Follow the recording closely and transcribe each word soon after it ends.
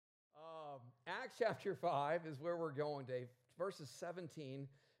Acts chapter 5 is where we're going, Dave. Verses 17,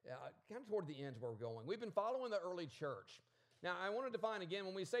 kind of toward the end is where we're going. We've been following the early church. Now, I want to define again,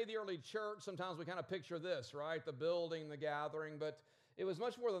 when we say the early church, sometimes we kind of picture this, right? The building, the gathering, but it was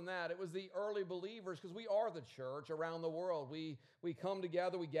much more than that. It was the early believers, because we are the church around the world. We come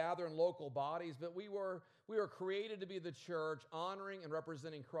together, we gather in local bodies, but we were created to be the church, honoring and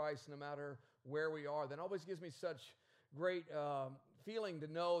representing Christ no matter where we are. That always gives me such great feeling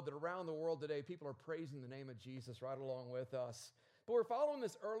to know that around the world today, people are praising the name of Jesus right along with us. But we're following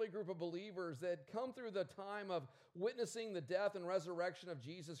this early group of believers that come through the time of witnessing the death and resurrection of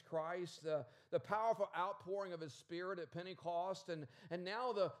Jesus Christ, the powerful outpouring of His Spirit at Pentecost, and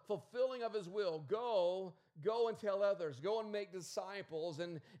now the fulfilling of His will. Go and tell others. Go and make disciples.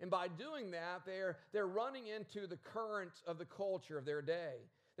 And by doing that, they're running into the current of the culture of their day.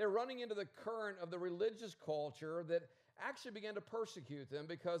 They're running into the current of the religious culture that actually began to persecute them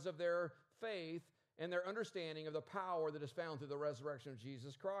because of their faith and their understanding of the power that is found through the resurrection of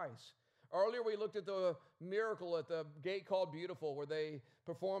Jesus Christ. Earlier, we looked at the miracle at the gate called Beautiful, where they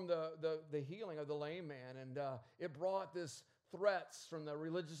performed the healing of the lame man, and it brought this threats from the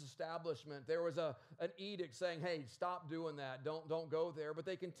religious establishment. There was an edict saying, hey, stop doing that. Don't go there. But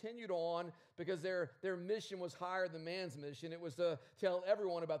they continued on because their mission was higher than man's mission. It was to tell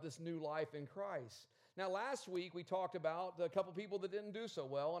everyone about this new life in Christ. Now, last week, we talked about a couple people that didn't do so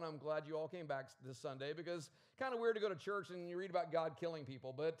well, and I'm glad you all came back this Sunday because it's kind of weird to go to church and you read about God killing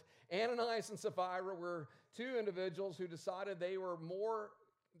people. But Ananias and Sapphira were two individuals who decided they were more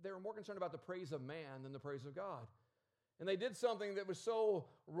concerned about the praise of man than the praise of God. And they did something that was so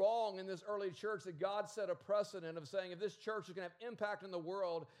wrong in this early church that God set a precedent of saying if this church is going to have impact in the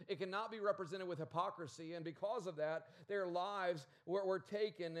world, it cannot be represented with hypocrisy. And because of that, their lives were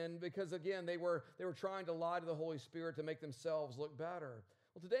taken. And because, again, they were trying to lie to the Holy Spirit to make themselves look better.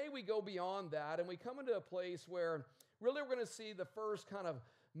 Well, today we go beyond that and we come into a place where really we're going to see the first kind of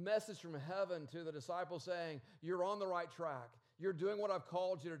message from heaven to the disciples saying, you're on the right track. You're doing what I've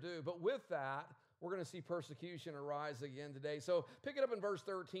called you to do. But with that, we're going to see persecution arise again today. So pick it up in verse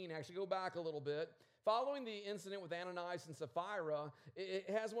 13. Actually, go back a little bit. Following the incident with Ananias and Sapphira, it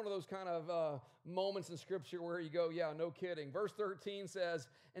has one of those kind of moments in Scripture where you go, yeah, no kidding. Verse 13 says,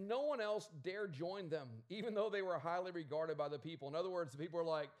 and no one else dared join them, even though they were highly regarded by the people. In other words, the people were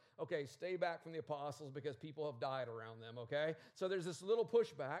like, okay, stay back from the apostles because people have died around them, okay? So there's this little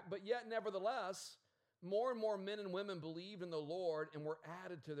pushback, but yet nevertheless, more and more men and women believed in the Lord and were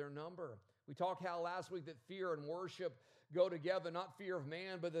added to their number. We talked how last week that fear and worship go together, not fear of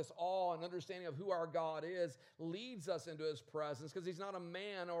man, but this awe and understanding of who our God is leads us into His presence because He's not a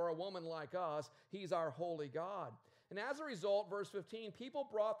man or a woman like us. He's our holy God. And as a result, verse 15, people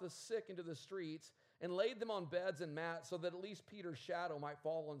brought the sick into the streets and laid them on beds and mats so that at least Peter's shadow might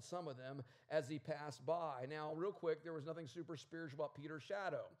fall on some of them as he passed by. Now, real quick, there was nothing super spiritual about Peter's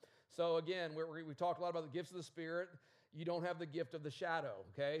shadow. So again, we talked a lot about the gifts of the Spirit. You don't have the gift of the shadow,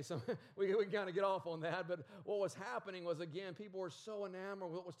 okay? So we can kind of get off on that. But what was happening was, again, people were so enamored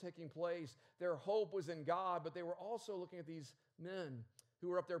with what was taking place. Their hope was in God, but they were also looking at these men who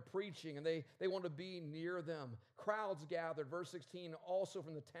were up there preaching, and they wanted to be near them. Crowds gathered, verse 16, also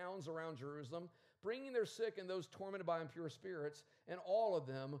from the towns around Jerusalem, bringing their sick and those tormented by impure spirits, and all of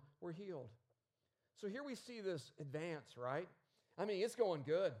them were healed. So here we see this advance, right? I mean, it's going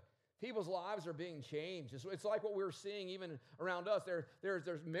good. People's lives are being changed. It's like what we're seeing even around us.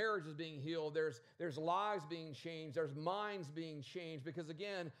 There's marriages being healed. There's lives being changed. There's minds being changed because,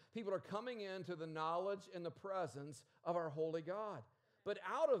 again, people are coming into the knowledge and the presence of our holy God. But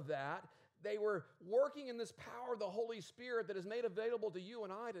out of that, they were working in this power of the Holy Spirit that is made available to you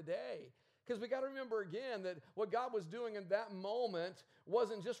and I today. Because we got to remember again that what God was doing in that moment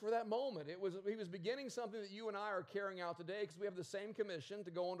wasn't just for that moment. He was beginning something that you and I are carrying out today because we have the same commission to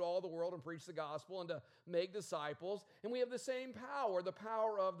go into all the world and preach the gospel and to make disciples. And we have the same power, the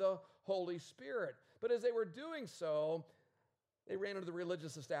power of the Holy Spirit. But as they were doing so, they ran into the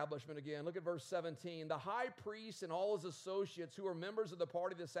religious establishment again. Look at verse 17. The high priest and all his associates who were members of the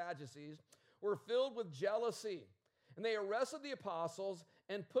party of the Sadducees were filled with jealousy. And they arrested the apostles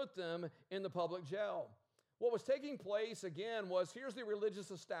and put them in the public jail. What was taking place again was, here's the religious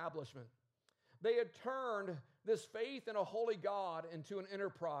establishment. They had turned this faith in a holy God into an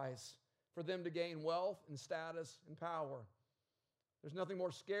enterprise for them to gain wealth and status and power. There's nothing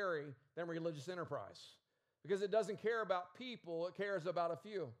more scary than religious enterprise because it doesn't care about people, it cares about a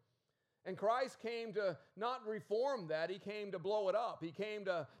few. And Christ came to not reform that, He came to blow it up. He came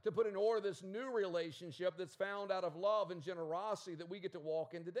to put in order this new relationship that's found out of love and generosity that we get to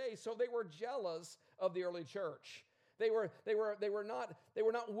walk in today. So they were jealous of the early church. they were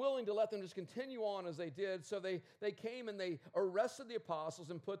not willing to let them just continue on as they did. So they came and they arrested the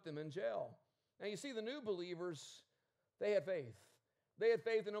apostles and put them in jail. Now you see, the new believers, they had faith. They had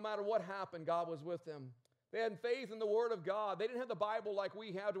faith that no matter what happened, God was with them. They had faith in the Word of God. They didn't have the Bible like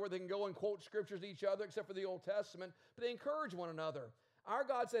we have to where they can go and quote scriptures to each other except for the Old Testament, but they encouraged one another. Our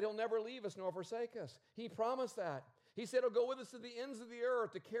God said He'll never leave us nor forsake us. He promised that. He said He'll go with us to the ends of the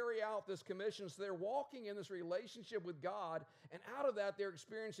earth to carry out this commission. So they're walking in this relationship with God, and out of that, they're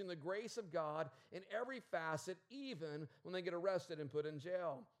experiencing the grace of God in every facet, even when they get arrested and put in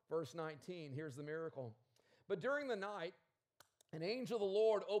jail. Verse 19, here's the miracle. But during the night, an angel of the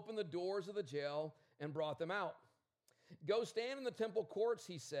Lord opened the doors of the jail and brought them out. Go stand in the temple courts,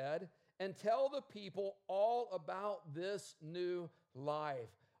 he said, and tell the people all about this new life.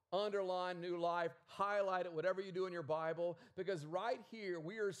 Underline new life, highlight it, whatever you do in your Bible, because right here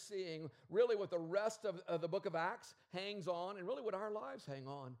we are seeing really what the rest of the book of Acts hangs on, and really what our lives hang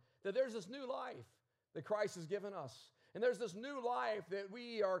on, that there's this new life that Christ has given us. And there's this new life that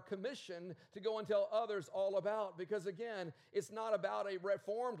we are commissioned to go and tell others all about, because again, it's not about a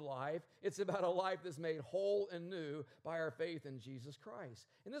reformed life, it's about a life that's made whole and new by our faith in Jesus Christ.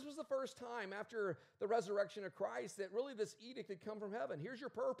 And this was the first time after the resurrection of Christ that really this edict had come from heaven. Here's your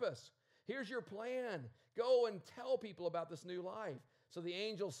purpose. Here's your plan. Go and tell people about this new life. So the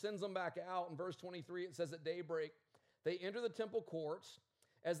angel sends them back out. In verse 23, it says at daybreak, they enter the temple courts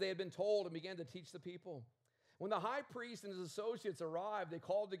as they had been told and began to teach the people. When the high priest and his associates arrived, they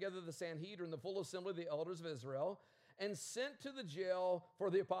called together the Sanhedrin, the full assembly of the elders of Israel, and sent to the jail for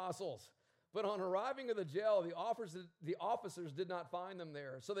the apostles. But on arriving at the jail, the officers did not find them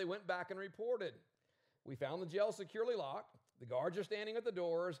there. So they went back and reported, we found the jail securely locked. The guards are standing at the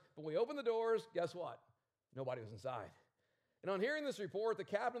doors. But when we opened the doors, guess what? Nobody was inside. And on hearing this report, the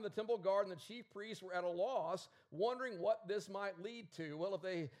captain of the temple guard and the chief priests were at a loss, wondering what this might lead to. Well, if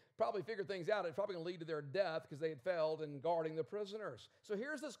they probably figured things out, it's probably going to lead to their death because they had failed in guarding the prisoners. So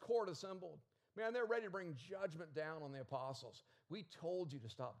here's this court assembled. Man, they're ready to bring judgment down on the apostles. We told you to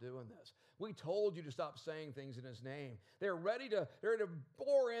stop doing this. We told you to stop saying things in His name. They're ready to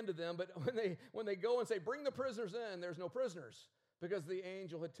bore into them, but when they go and say, bring the prisoners in, there's no prisoners because the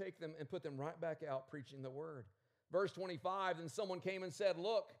angel had taken them and put them right back out preaching the word. Verse 25, then someone came and said,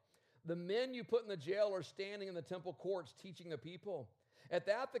 look, the men you put in the jail are standing in the temple courts teaching the people. At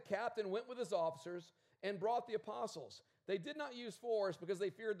that, the captain went with his officers and brought the apostles. They did not use force because they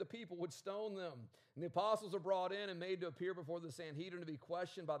feared the people would stone them. And the apostles are brought in and made to appear before the Sanhedrin to be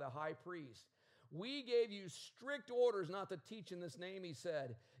questioned by the high priest. We gave you strict orders not to teach in this name, he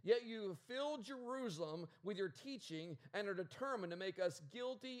said. Yet you have filled Jerusalem with your teaching and are determined to make us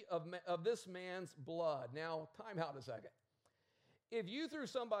guilty of this man's blood. Now, time out a second. If you threw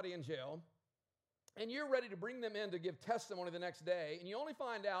somebody in jail and you're ready to bring them in to give testimony the next day, and you only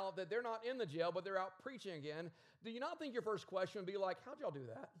find out that they're not in the jail, but they're out preaching again, do you not think your first question would be like, how'd y'all do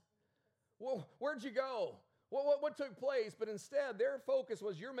that? Well, where'd you go? What took place? But instead, their focus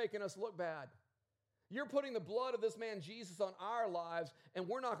was, you're making us look bad. You're putting the blood of this man Jesus on our lives, and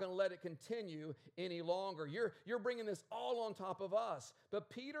we're not going to let it continue any longer. You're bringing this all on top of us. But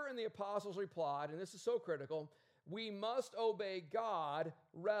Peter and the apostles replied, and this is so critical, we must obey God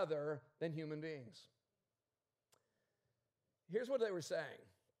rather than human beings. Here's what they were saying.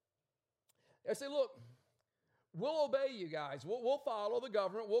 They say, look, we'll obey you guys. We'll follow the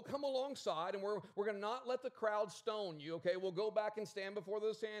government. We'll come alongside, and we're going to not let the crowd stone you, okay? We'll go back and stand before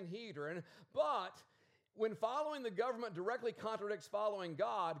the Sanhedrin. But when following the government directly contradicts following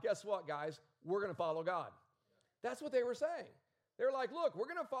God, guess what, guys? We're going to follow God. That's what they were saying. They're like, look, we're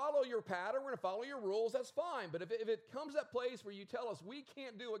going to follow your pattern. We're going to follow your rules. That's fine. But if it comes to that place where you tell us we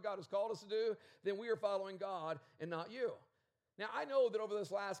can't do what God has called us to do, then we are following God and not you. Now, I know that over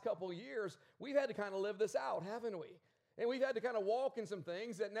this last couple of years, we've had to kind of live this out, haven't we? And we've had to kind of walk in some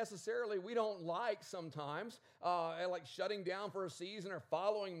things that necessarily we don't like sometimes, like shutting down for a season or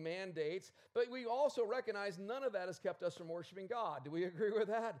following mandates. But we also recognize none of that has kept us from worshiping God. Do we agree with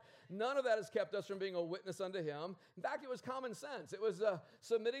that? None of that has kept us from being a witness unto Him. In fact, it was common sense. It was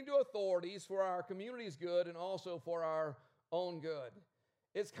submitting to authorities for our community's good and also for our own good.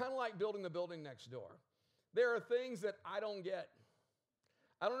 It's kind of like building the building next door. There are things that I don't get.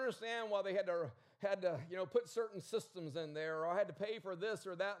 I don't understand why they had to put certain systems in there, or I had to pay for this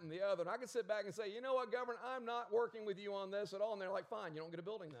or that and the other. And I could sit back and say, you know what, government, I'm not working with you on this at all. And they're like, fine, you don't get a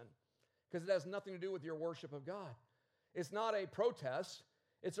building then, because it has nothing to do with your worship of God. It's not a protest.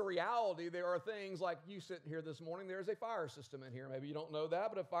 It's a reality. There are things like you sitting here this morning, there's a fire system in here. Maybe you don't know that,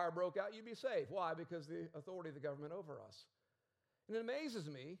 but if fire broke out, you'd be safe. Why? Because the authority of the government over us. And it amazes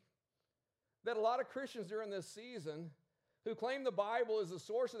me that a lot of Christians during this season who claim the Bible is the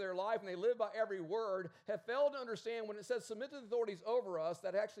source of their life and they live by every word have failed to understand when it says submit to the authorities over us,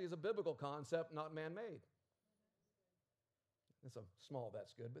 that actually is a biblical concept, not man-made. It's a small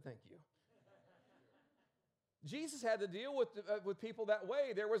that's good, but thank you. Jesus had to deal with people that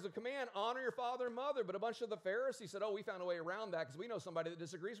way. There was a command, honor your father and mother, but a bunch of the Pharisees said, we found a way around that because we know somebody that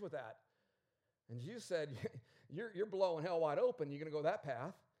disagrees with that. And Jesus said, you're blowing hell wide open. You're going to go that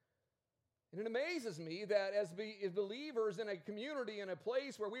path. And it amazes me that as believers in a community, in a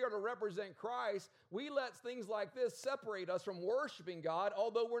place where we are to represent Christ, we let things like this separate us from worshiping God,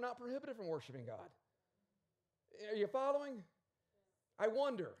 although we're not prohibited from worshiping God. Are you following? I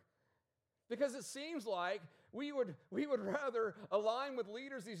wonder. Because it seems like we would rather align with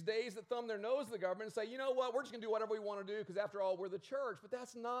leaders these days that thumb their nose at the government and say, you know what, we're just going to do whatever we want to do because after all, we're the church. But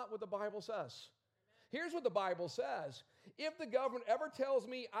that's not what the Bible says. Here's what the Bible says. If the government ever tells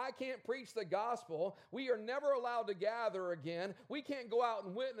me I can't preach the gospel, we are never allowed to gather again, we can't go out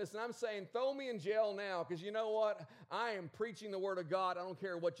and witness, and I'm saying throw me in jail now because you know what? I am preaching the word of God. I don't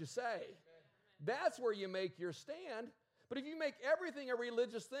care what you say. That's where you make your stand. But if you make everything a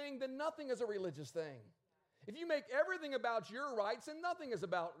religious thing, then nothing is a religious thing. If you make everything about your rights, then nothing is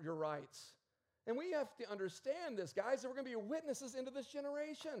about your rights. And we have to understand this, guys, that we're going to be witnesses into this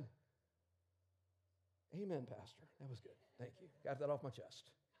generation. Amen, Pastor. That was good. Thank you. Got that off my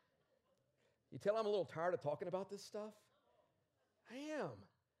chest. You tell I'm a little tired of talking about this stuff? I am.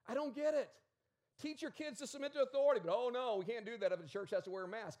 I don't get it. Teach your kids to submit to authority, but oh no, we can't do that if the church has to wear a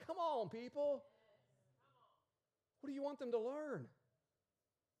mask. Come on, people. What do you want them to learn?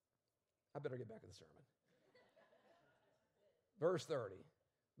 I better get back to the sermon. Verse 30.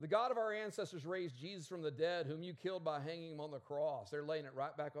 The God of our ancestors raised Jesus from the dead, whom you killed by hanging him on the cross. They're laying it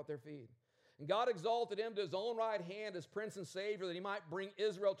right back at their feet. And God exalted him to his own right hand as Prince and Savior, that he might bring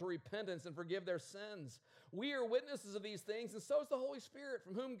Israel to repentance and forgive their sins. We are witnesses of these things, and so is the Holy Spirit,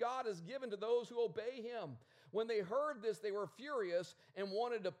 from whom God has given to those who obey him. When they heard this, they were furious and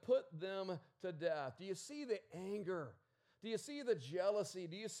wanted to put them to death. Do you see the anger? Do you see the jealousy?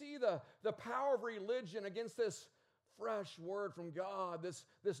 Do you see the power of religion against this fresh word from God,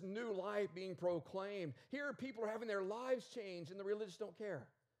 this new life being proclaimed? Here people are having their lives changed, and the religious don't care.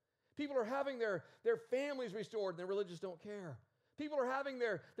 People are having their families restored, and the religious don't care. People are having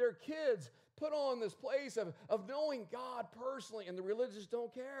their kids put on this place of knowing God personally, and the religious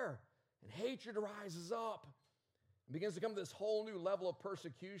don't care. And hatred rises up. It begins to come to this whole new level of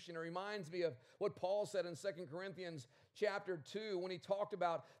persecution. It reminds me of what Paul said in 2 Corinthians chapter 2 when he talked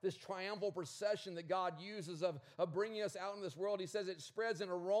about this triumphal procession that God uses of bringing us out in this world. He says it spreads an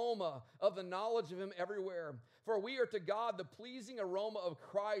aroma of the knowledge of him everywhere. For we are to God the pleasing aroma of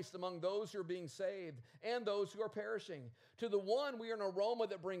Christ among those who are being saved and those who are perishing. To the one we are an aroma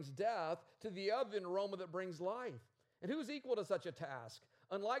that brings death, to the other an aroma that brings life. And who's equal to such a task?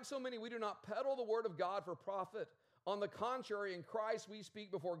 Unlike so many, we do not peddle the word of God for profit. On the contrary, in Christ we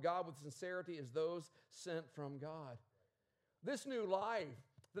speak before God with sincerity as those sent from God. This new life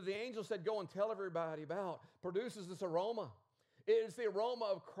that the angel said, go and tell everybody about, produces this aroma. It's the aroma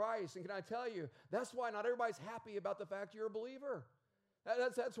of Christ. And can I tell you, that's why not everybody's happy about the fact you're a believer.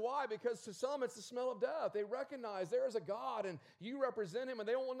 That's why, because to some it's the smell of death. They recognize there is a God and you represent him, and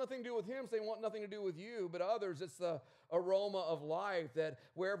they don't want nothing to do with him, so they want nothing to do with you. But others, it's the aroma of life that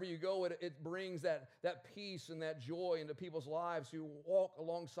wherever you go, it brings that peace and that joy into people's lives who walk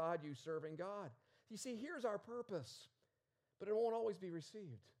alongside you serving God. You see, here's our purpose, but it won't always be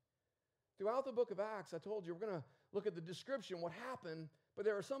received. Throughout the book of Acts, I told you, we're going to look at the description, what happened, but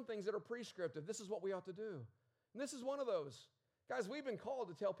there are some things that are prescriptive. This is what we ought to do. And this is one of those. Guys, we've been called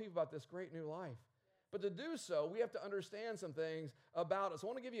to tell people about this great new life. But to do so, we have to understand some things about us. I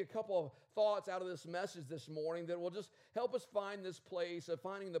want to give you a couple of thoughts out of this message this morning that will just help us find this place of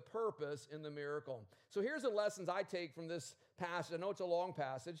finding the purpose in the miracle. So here's the lessons I take from this passage. I know it's a long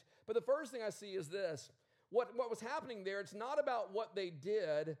passage, but the first thing I see is this. What was happening there, it's not about what they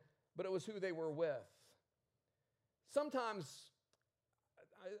did, but it was who they were with. Sometimes,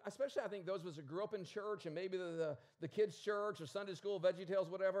 especially I think those of us who grew up in church and maybe the kids' church or Sunday school, VeggieTales,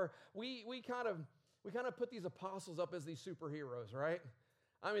 whatever, we kind of put these apostles up as these superheroes, right?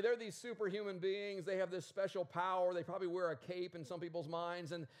 I mean, they're these superhuman beings. They have this special power. They probably wear a cape in some people's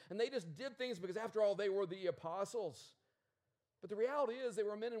minds, and they just did things because after all, they were the apostles. But the reality is they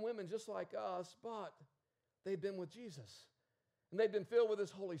were men and women just like us, but they'd been with Jesus, and they'd been filled with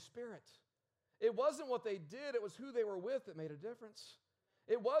his Holy Spirit. It wasn't what they did, it was who they were with that made a difference.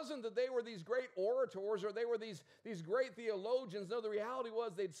 It wasn't that they were these great orators or they were these great theologians. No, the reality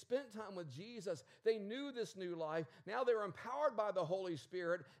was they'd spent time with Jesus. They knew this new life. Now they were empowered by the Holy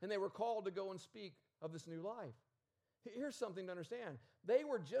Spirit, and they were called to go and speak of this new life. Here's something to understand. They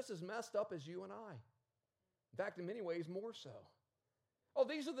were just as messed up as you and I. In fact, in many ways, more so. Oh,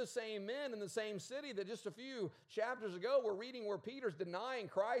 these are the same men in the same city that just a few chapters ago we're reading where Peter's denying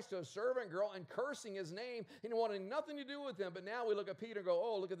Christ to a servant girl and cursing his name and wanting nothing to do with him. But now we look at Peter and go,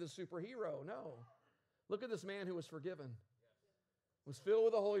 oh, look at this superhero. No. Look at this man who was forgiven, was filled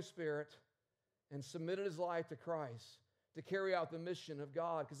with the Holy Spirit, and submitted his life to Christ to carry out the mission of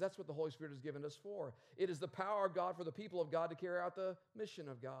God, because that's what the Holy Spirit has given us for. It is the power of God for the people of God to carry out the mission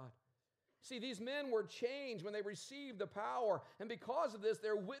of God. See, these men were changed when they received the power, and because of this,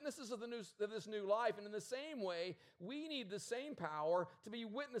 they're witnesses of this new life. And in the same way, we need the same power to be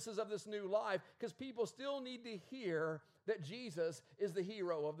witnesses of this new life, because people still need to hear that Jesus is the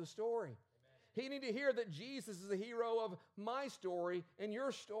hero of the story. He need to hear that Jesus is the hero of my story and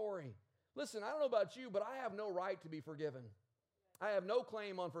your story. Listen, I don't know about you, but I have no right to be forgiven. I have no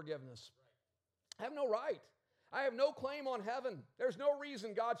claim on forgiveness. I have no right. I have no claim on heaven. There's no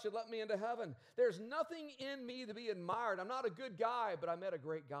reason God should let me into heaven. There's nothing in me to be admired. I'm not a good guy, but I met a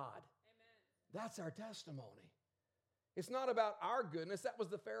great God. Amen. That's our testimony. It's not about our goodness. That was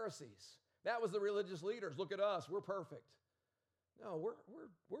the Pharisees. That was the religious leaders. Look at us. We're perfect. No,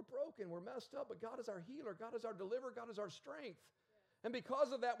 we're broken. We're messed up, but God is our healer. God is our deliverer. God is our strength. And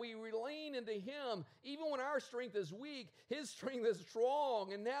because of that, we lean into Him. Even when our strength is weak, His strength is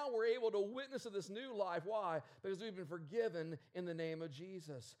strong. And now we're able to witness of this new life. Why? Because we've been forgiven in the name of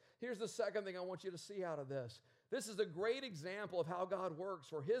Jesus. Here's the second thing I want you to see out of this. This is a great example of how God works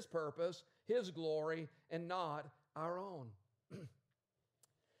for His purpose, His glory, and not our own.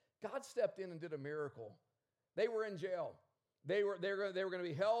 God stepped in and did a miracle. They were in jail. They were going to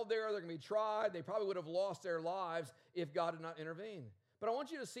be held there. They're going to be tried. They probably would have lost their lives if God had not intervened. But I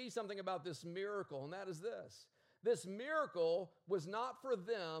want you to see something about this miracle, and that is this. This miracle was not for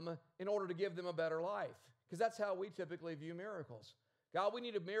them in order to give them a better life, because that's how we typically view miracles. God, we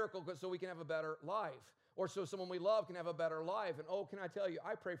need a miracle so we can have a better life, or so someone we love can have a better life. And oh, can I tell you,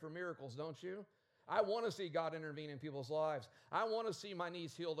 I pray for miracles, don't you? I want to see God intervene in people's lives. I want to see my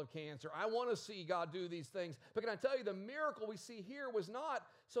niece healed of cancer. I want to see God do these things. But can I tell you, the miracle we see here was not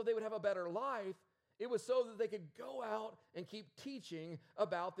so they would have a better life. It was so that they could go out and keep teaching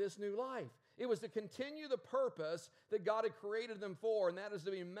about this new life. It was to continue the purpose that God had created them for, and that is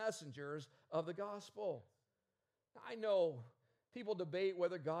to be messengers of the gospel. I know people debate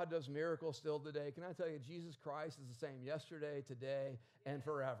whether God does miracles still today. Can I tell you, Jesus Christ is the same yesterday, today, and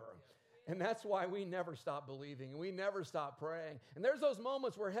forever. And that's why we never stop believing and we never stop praying. And there's those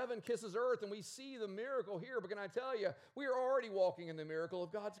moments where heaven kisses earth and we see the miracle here. But can I tell you, we are already walking in the miracle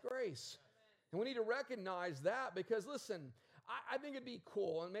of God's grace. And we need to recognize that because, listen, I think it'd be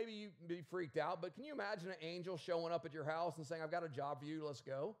cool, and maybe you'd be freaked out, but can you imagine an angel showing up at your house and saying, I've got a job for you, let's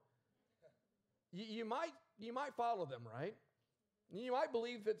go? You might follow them, right? You might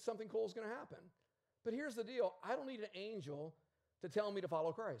believe that something cool is going to happen. But here's the deal. I don't need an angel to tell me to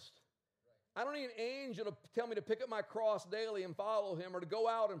follow Christ. I don't need an angel to tell me to pick up my cross daily and follow Him or to go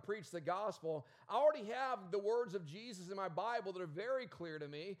out and preach the gospel. I already have the words of Jesus in my Bible that are very clear to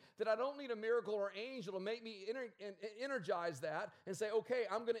me that I don't need a miracle or angel to make me energize that and say, okay,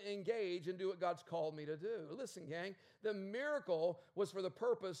 I'm going to engage and do what God's called me to do. Listen, gang, the miracle was for the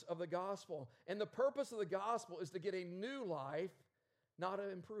purpose of the gospel. And the purpose of the gospel is to get a new life, not an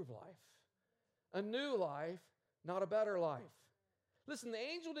improved life. A new life, not a better life. Listen, the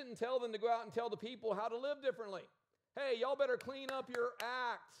angel didn't tell them to go out and tell the people how to live differently. Hey, y'all better clean up your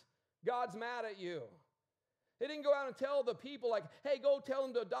act. God's mad at you. They didn't go out and tell the people like, hey, go tell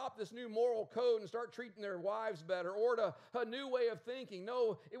them to adopt this new moral code and start treating their wives better or to a new way of thinking.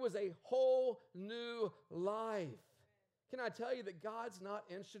 No, it was a whole new life. Can I tell you that God's not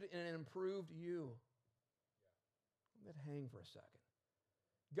interested in an improved you? Let that hang for a second.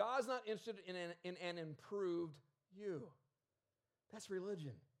 God's not interested in an improved you. That's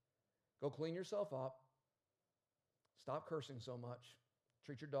religion. Go clean yourself up. Stop cursing so much.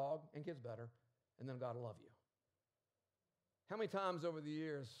 Treat your dog and kids better, and then God will love you. How many times over the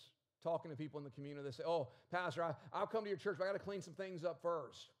years, talking to people in the community, they say, oh, Pastor, I'll come to your church, but I got to clean some things up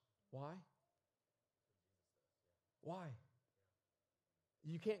first. Why? Why?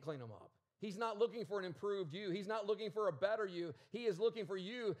 You can't clean them up. He's not looking for an improved you. He's not looking for a better you. He is looking for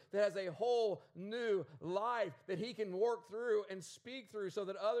you that has a whole new life that He can work through and speak through so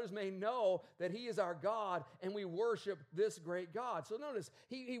that others may know that He is our God and we worship this great God. So notice,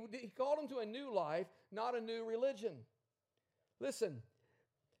 He called them to a new life, not a new religion. Listen,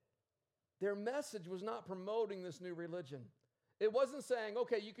 their message was not promoting this new religion. It wasn't saying,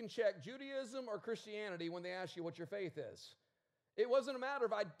 okay, you can check Judaism or Christianity when they ask you what your faith is. It wasn't a matter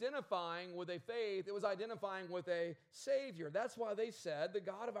of identifying with a faith. It was identifying with a Savior. That's why they said, the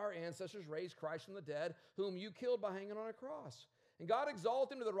God of our ancestors raised Christ from the dead, whom you killed by hanging on a cross. And God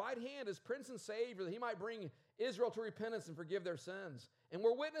exalted him to the right hand as Prince and Savior, that he might bring Israel to repentance and forgive their sins. And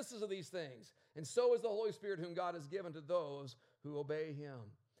we're witnesses of these things. And so is the Holy Spirit, whom God has given to those who obey him.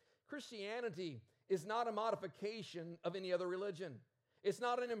 Christianity is not a modification of any other religion. It's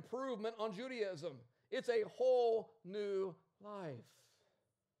not an improvement on Judaism. It's a whole new life.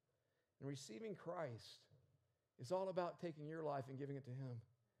 And receiving Christ is all about taking your life and giving it to him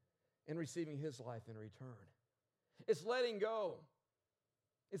and receiving his life in return. It's letting go.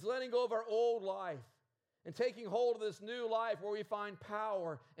 It's letting go of our old life and taking hold of this new life where we find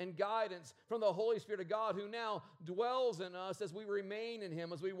power and guidance from the Holy Spirit of God, who now dwells in us as we remain in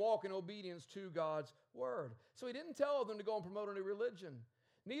him, as we walk in obedience to God's word. So he didn't tell them to go and promote a new religion.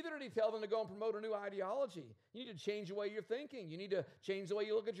 Neither did he tell them to go and promote a new ideology. You need to change the way you're thinking. You need to change the way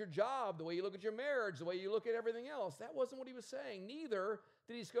you look at your job, the way you look at your marriage, the way you look at everything else. That wasn't what he was saying. Neither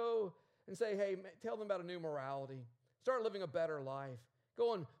did he go and say, hey, tell them about a new morality. Start living a better life.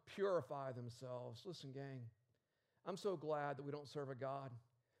 Go and purify themselves. Listen, gang, I'm so glad that we don't serve a God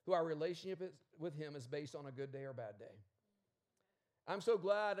who our relationship with him is based on a good day or bad day. I'm so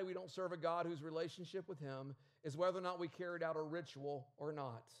glad that we don't serve a God whose relationship with him is whether or not we carried out a ritual or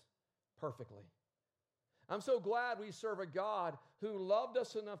not perfectly. I'm so glad we serve a God who loved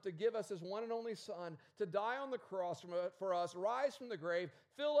us enough to give us his one and only Son, to die on the cross for us, rise from the grave,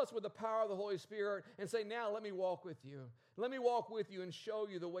 fill us with the power of the Holy Spirit, and say, now let me walk with you. Let me walk with you and show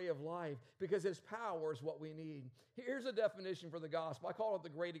you the way of life, because his power is what we need. Here's a definition for the gospel. I call it the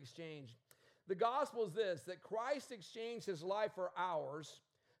great exchange. The gospel is this, that Christ exchanged his life for ours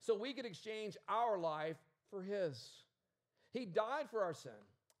so we could exchange our life for his. He died for our sin.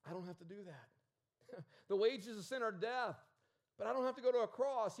 I don't have to do that. The wages of sin are death, but I don't have to go to a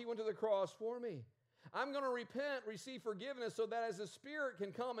cross. He went to the cross for me. I'm going to repent, receive forgiveness, so that as the Spirit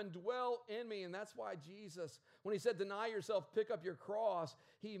can come and dwell in me. And that's why Jesus, when he said, deny yourself, pick up your cross,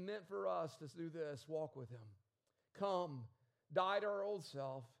 he meant for us to do this, walk with him. Come, die to our old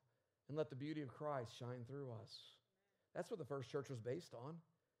self, and let the beauty of Christ shine through us. That's what the first church was based on.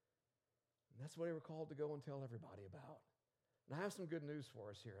 And that's what they were called to go and tell everybody about. And I have some good news for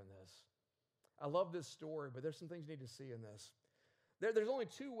us here in this. I love this story, but there's some things you need to see in this. There's only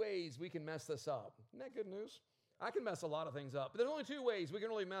two ways we can mess this up. Isn't that good news? I can mess a lot of things up, but there's only two ways we can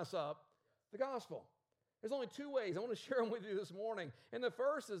really mess up the gospel. There's only two ways. I want to share them with you this morning. And the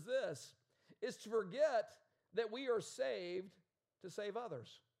first is this, is to forget that we are saved to save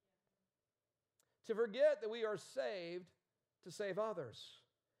others. To forget that we are saved to save others.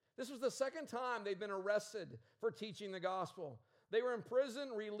 This was the second time they'd been arrested for teaching the gospel. They were in prison,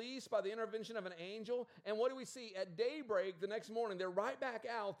 released by the intervention of an angel. And what do we see? At daybreak the next morning, they're right back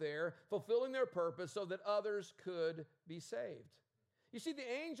out there fulfilling their purpose so that others could be saved. You see, the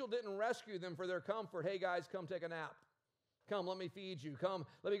angel didn't rescue them for their comfort. Hey, guys, come take a nap. Come, let me feed you. Come,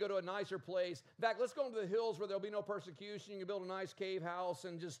 let me go to a nicer place. In fact, let's go into the hills where there'll be no persecution. You can build a nice cave house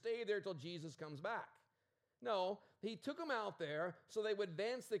and just stay there till Jesus comes back. No, he took them out there so they would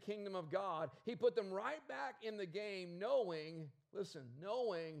advance the kingdom of God. He put them right back in the game knowing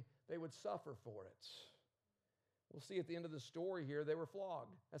they would suffer for it. We'll see at the end of the story here, they were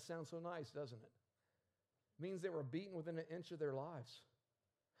flogged. That sounds so nice, doesn't it? It means they were beaten within an inch of their lives.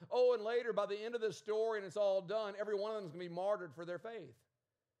 Oh, and later, by the end of the story, and it's all done, every one of them is going to be martyred for their faith.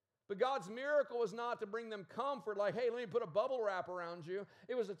 But God's miracle was not to bring them comfort, like, hey, let me put a bubble wrap around you.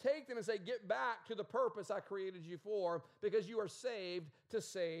 It was to take them and say, get back to the purpose I created you for, because you are saved to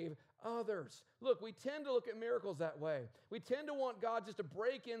save others. Look, we tend to look at miracles that way. We tend to want God just to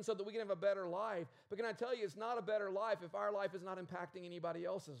break in so that we can have a better life. But can I tell you, it's not a better life if our life is not impacting anybody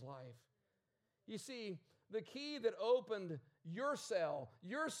else's life. You see, the key that opened your cell,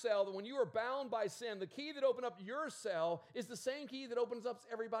 that when you were bound by sin, the key that opened up your cell is the same key that opens up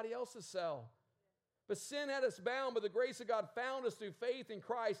everybody else's cell. But sin had us bound, but the grace of God found us through faith in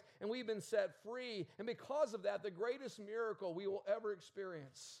Christ, and we've been set free. And because of that, the greatest miracle we will ever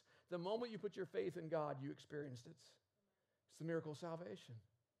experience, the moment you put your faith in God, you experienced it. It's the miracle of salvation.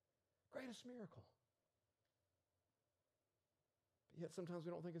 Greatest miracle. But yet sometimes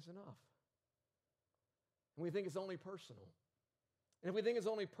we don't think it's enough. And we think it's only personal. And if we think it's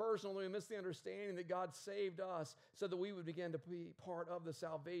only personal, then we miss the understanding that God saved us so that we would begin to be part of the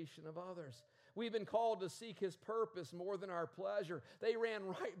salvation of others. We've been called to seek His purpose more than our pleasure. They ran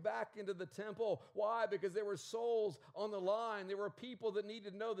right back into the temple. Why? Because there were souls on the line. There were people that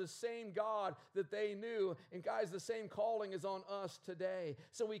needed to know the same God that they knew. And guys, the same calling is on us today.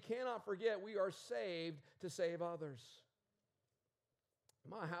 So we cannot forget we are saved to save others.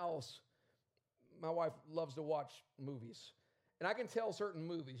 My house, my wife loves to watch movies. And I can tell certain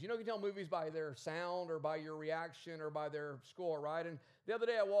movies. You know, you can tell movies by their sound or by your reaction or by their score, right? And the other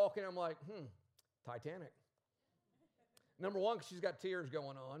day I walk in, I'm like, Titanic. Number one, because she's got tears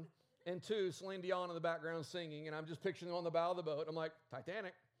going on. And two, Celine Dion in the background singing. And I'm just picturing them on the bow of the boat. I'm like,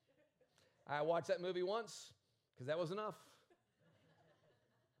 Titanic. I watched that movie once because that was enough.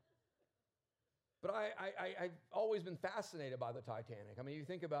 But I've always been fascinated by the Titanic. I mean, you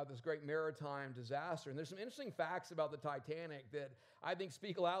think about this great maritime disaster, and there's some interesting facts about the Titanic that I think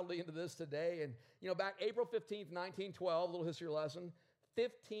speak loudly into this today. And, you know, back April 15th, 1912, a little history lesson,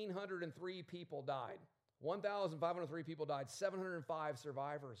 1,503 people died. 1,503 people died, 705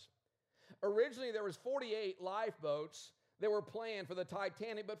 survivors. Originally, there was 48 lifeboats that were planned for the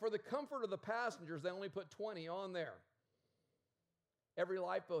Titanic, but for the comfort of the passengers, they only put 20 on there. Every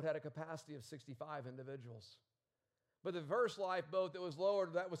lifeboat had a capacity of 65 individuals. But the first lifeboat that was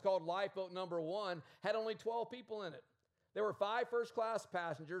lowered, that was called lifeboat number 1, had only 12 people in it. There were 5 first-class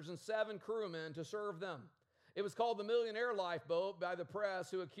passengers and 7 crewmen to serve them. It was called the Millionaire Lifeboat by the press,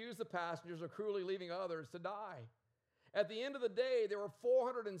 who accused the passengers of cruelly leaving others to die. At the end of the day, there were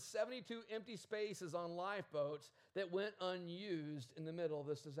 472 empty spaces on lifeboats that went unused in the middle of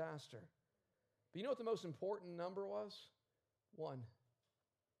this disaster. But you know what the most important number was? 1.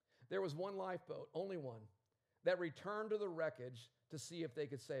 There was 1 lifeboat, only 1, that returned to the wreckage to see if they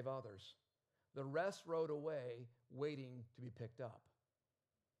could save others. The rest rowed away, waiting to be picked up.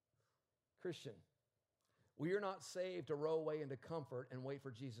 Christian, we are not saved to row away into comfort and wait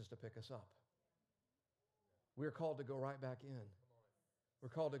for Jesus to pick us up. We are called to go right back in. We're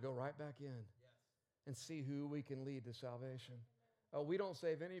called to go right back in and see who we can lead to salvation. Oh, we don't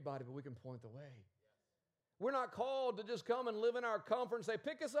save anybody, but we can point the way. We're not called to just come and live in our comfort and say,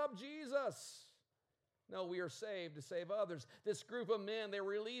 pick us up, Jesus. No, we are saved to save others. This group of men, they were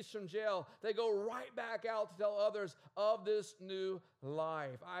released from jail. They go right back out to tell others of this new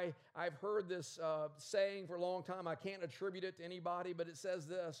life. I've heard this saying for a long time. I can't attribute it to anybody, but it says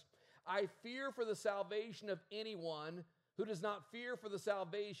this: I fear for the salvation of anyone who does not fear for the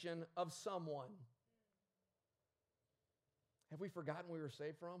salvation of someone. Have we forgotten we were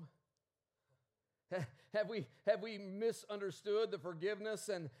saved from? Have we misunderstood the forgiveness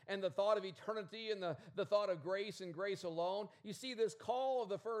and the thought of eternity and the thought of grace and grace alone? You see, this call of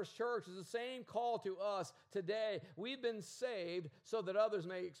the first church is the same call to us today. We've been saved so that others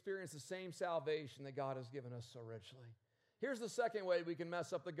may experience the same salvation that God has given us so richly. Here's the second way we can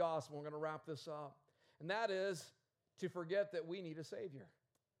mess up the gospel. We're going to wrap this up. And that is to forget that we need a Savior.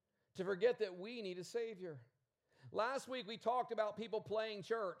 To forget that we need a Savior. Last week we talked about people playing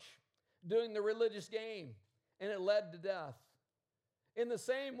church, doing the religious game, and it led to death. In the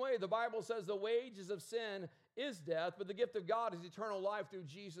same way, the Bible says the wages of sin is death, but the gift of God is eternal life through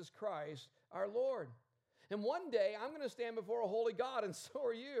Jesus Christ, our Lord. And one day, I'm going to stand before a holy God, and so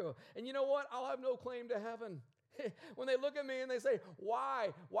are you. And you know what? I'll have no claim to heaven. When they look at me and they say, why?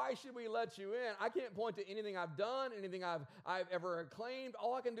 Why should we let you in? I can't point to anything I've done, anything I've ever claimed.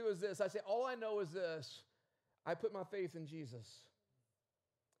 All I can do is this. I say, all I know is this. I put my faith in Jesus.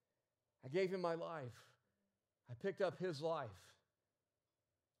 I gave him my life. I picked up his life.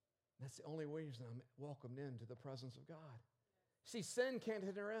 That's the only reason I'm welcomed into the presence of God. See, sin can't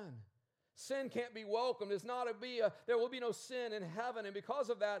enter in. Sin can't be welcomed. There will be no sin in heaven. And because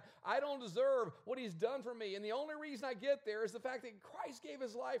of that, I don't deserve what he's done for me. And the only reason I get there is the fact that Christ gave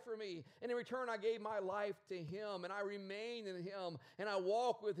his life for me. And in return, I gave my life to him. And I remain in him. And I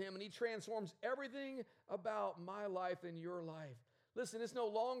walk with him. And he transforms everything about my life and your life. Listen, it's no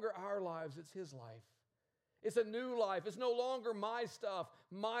longer our lives, it's his life. It's a new life. It's no longer my stuff,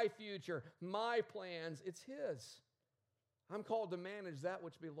 my future, my plans. It's his. I'm called to manage that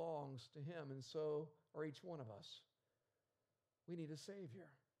which belongs to him, and so are each one of us. We need a Savior.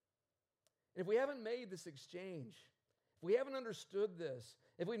 And if we haven't made this exchange, if we haven't understood this,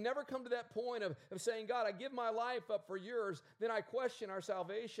 if we've never come to that point of saying, God, I give my life up for yours, then I question our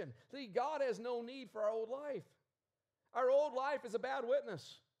salvation. See, God has no need for our old life. Our old life is a bad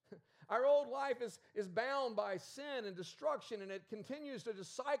witness. Our old life is bound by sin and destruction, and it continues to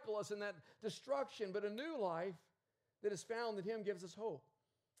just cycle us in that destruction. But a new life that is found in him gives us hope.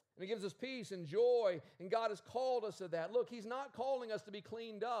 And it gives us peace and joy, and God has called us to that. Look, he's not calling us to be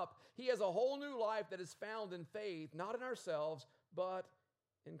cleaned up. He has a whole new life that is found in faith, not in ourselves, but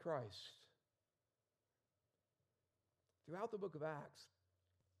in Christ. Throughout the book of Acts,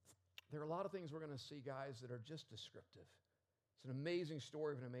 there are a lot of things we're going to see, guys, that are just descriptive. It's an amazing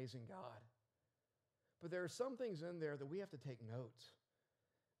story of an amazing God. But there are some things in there that we have to take notes.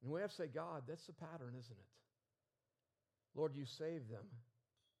 And we have to say, God, that's the pattern, isn't it? Lord, you saved them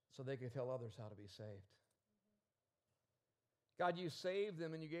so they could tell others how to be saved. God, you saved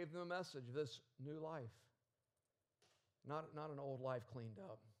them and you gave them a message of this new life. Not an old life cleaned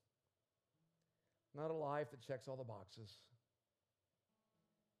up. Not a life that checks all the boxes.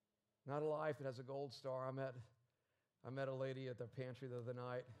 Not a life that has a gold star. I met a lady at the pantry the other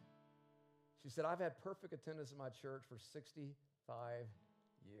night. She said, I've had perfect attendance in my church for 65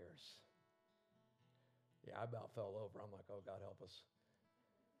 years. Yeah, I about fell over. I'm like, oh, God help us.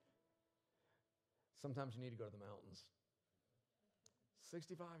 Sometimes you need to go to the mountains.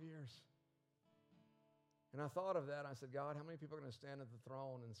 65 years. And I thought of that. I said, God, how many people are going to stand at the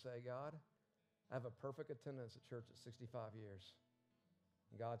throne and say, God, I have a perfect attendance at church at 65 years.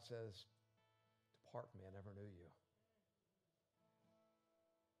 And God says, depart from me, I never knew you.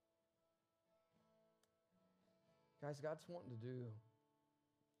 Guys, God's wanting to do,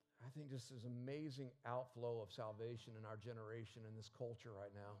 I think, just this amazing outflow of salvation in our generation, in this culture right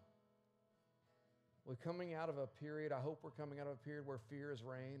now. We're coming out of a period, I hope we're coming out of a period where fear has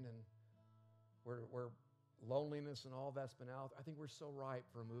reigned and where loneliness and all that's been out. I think we're so ripe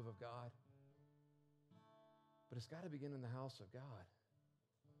for a move of God. But it's got to begin in the house of God.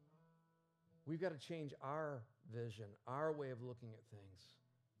 We've got to change our vision, our way of looking at things.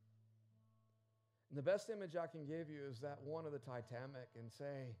 And the best image I can give you is that one of the Titanic and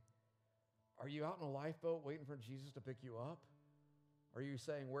say, are you out in a lifeboat waiting for Jesus to pick you up? Or are you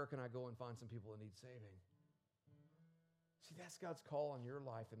saying, where can I go and find some people that need saving? See, that's God's call on your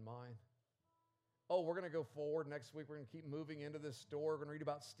life and mine. Oh, we're going to go forward next week. We're going to keep moving into this story. We're going to read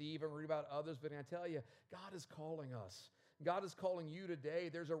about Stephen, read about others. But I tell you, God is calling us. God is calling you today.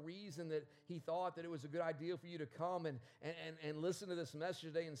 There's a reason that he thought that it was a good idea for you to come and listen to this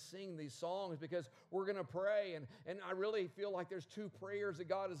message today and sing these songs, because we're going to pray. And I really feel like there's two prayers that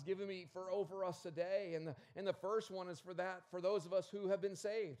God has given me for over us today. And the first one is for those of us who have been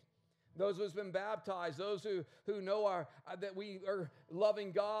saved. Those of us who have been baptized, those who know that we are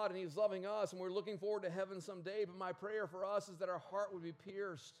loving God and he's loving us and we're looking forward to heaven someday. But my prayer for us is that our heart would be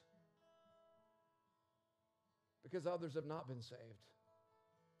pierced because others have not been saved.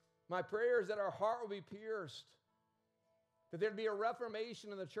 My prayer is that our heart would be pierced, that there'd be a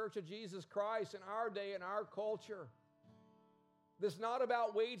reformation in the Church of Jesus Christ in our day, in our culture. This is not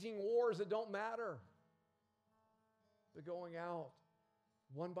about waging wars that don't matter, but going out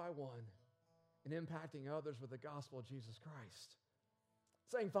one by one and impacting others with the gospel of Jesus Christ.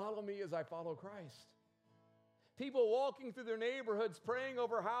 Saying, follow me as I follow Christ. People walking through their neighborhoods, praying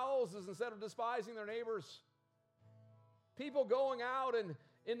over houses instead of despising their neighbors. People going out and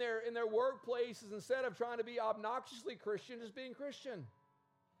in their workplaces, instead of trying to be obnoxiously Christian, just being Christian.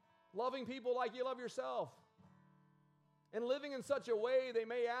 Loving people like you love yourself. And living in such a way, they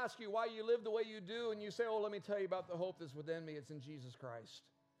may ask you why you live the way you do, and you say, oh, let me tell you about the hope that's within me. It's in Jesus Christ.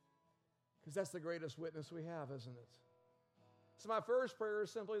 Because that's the greatest witness we have, isn't it? So my first prayer is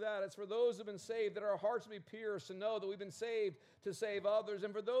simply that. It's for those who have been saved, that our hearts be pierced to know that we've been saved to save others.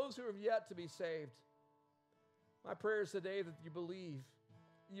 And for those who have yet to be saved, my prayer is today that you believe,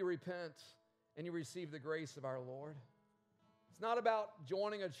 you repent, and you receive the grace of our Lord. It's not about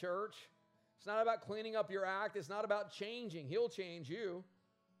joining a church. It's not about cleaning up your act. It's not about changing. He'll change you.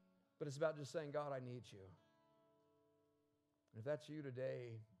 But it's about just saying, God, I need you. And if that's you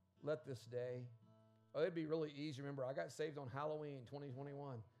today, let this day, it'd be really easy. Remember, I got saved on Halloween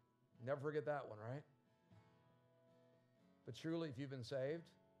 2021. Never forget that one, right? But truly, if you've been saved,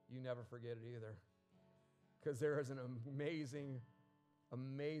 you never forget it either. Because there is an amazing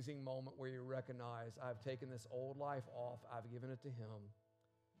moment where you recognize, I've taken this old life off. I've given it to him.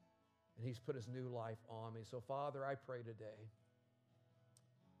 And he's put his new life on me. So, Father, I pray today,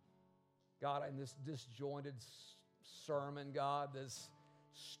 God, in this disjointed sermon, God, this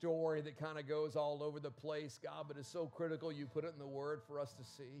story that kind of goes all over the place, God, but it's so critical you put it in the Word for us to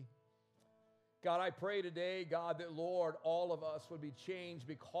see. God, I pray today, God, that, Lord, all of us would be changed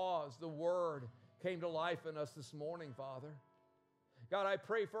because the Word came to life in us this morning, Father. God, I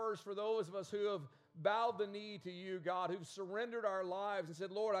pray first for those of us who have bowed the knee to you, God, who've surrendered our lives and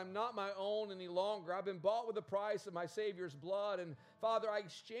said, Lord, I'm not my own any longer. I've been bought with the price of my Savior's blood. And Father, I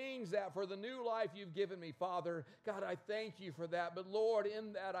exchange that for the new life you've given me, Father. God, I thank you for that. But Lord,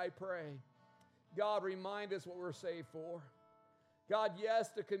 in that I pray, God, remind us what we're saved for. God,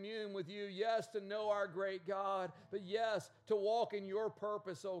 yes, to commune with you. Yes, to know our great God. But yes, to walk in your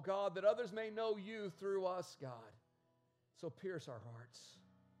purpose, oh God, that others may know you through us, God. So pierce our hearts.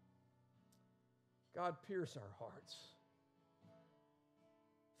 God, pierce our hearts.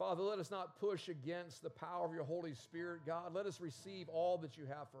 Father, let us not push against the power of your Holy Spirit, God. Let us receive all that you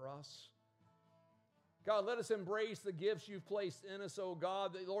have for us. God, let us embrace the gifts you've placed in us, oh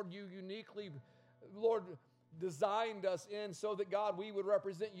God, that, Lord, you uniquely, Lord, designed us in so that, God, we would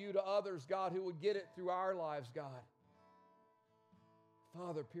represent you to others, God, who would get it through our lives, God.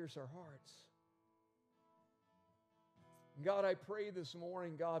 Father, pierce our hearts. God, I pray this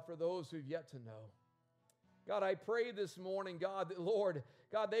morning, God, for those who've yet to know. God, I pray this morning, God, that, Lord,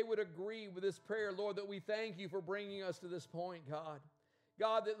 God, they would agree with this prayer, Lord, that we thank you for bringing us to this point, God.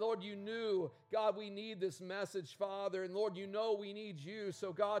 God, that, Lord, you knew, God, we need this message, Father, and Lord, you know we need you.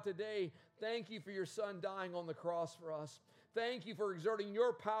 So, God, today, thank you for your Son dying on the cross for us. Thank you for exerting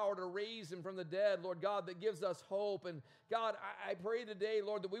your power to raise him from the dead, Lord God, that gives us hope. And God, I pray today,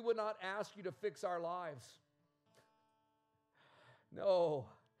 Lord, that we would not ask you to fix our lives. No.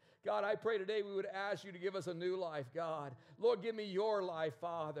 God, I pray today we would ask you to give us a new life, God. Lord, give me your life,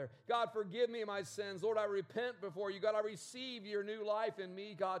 Father. God, forgive me my sins. Lord, I repent before you. God, I receive your new life in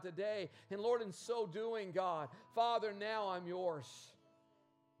me, God, today. And Lord, in so doing, God, Father, now I'm yours.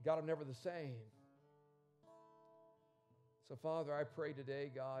 God, I'm never the same. So, Father, I pray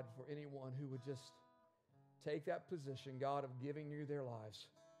today, God, for anyone who would just take that position, God, of giving you their lives.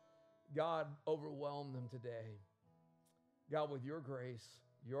 God, overwhelm them today. God, with your grace,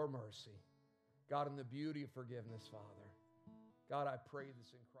 your mercy. God, in the beauty of forgiveness, Father. God, I pray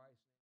this in Christ.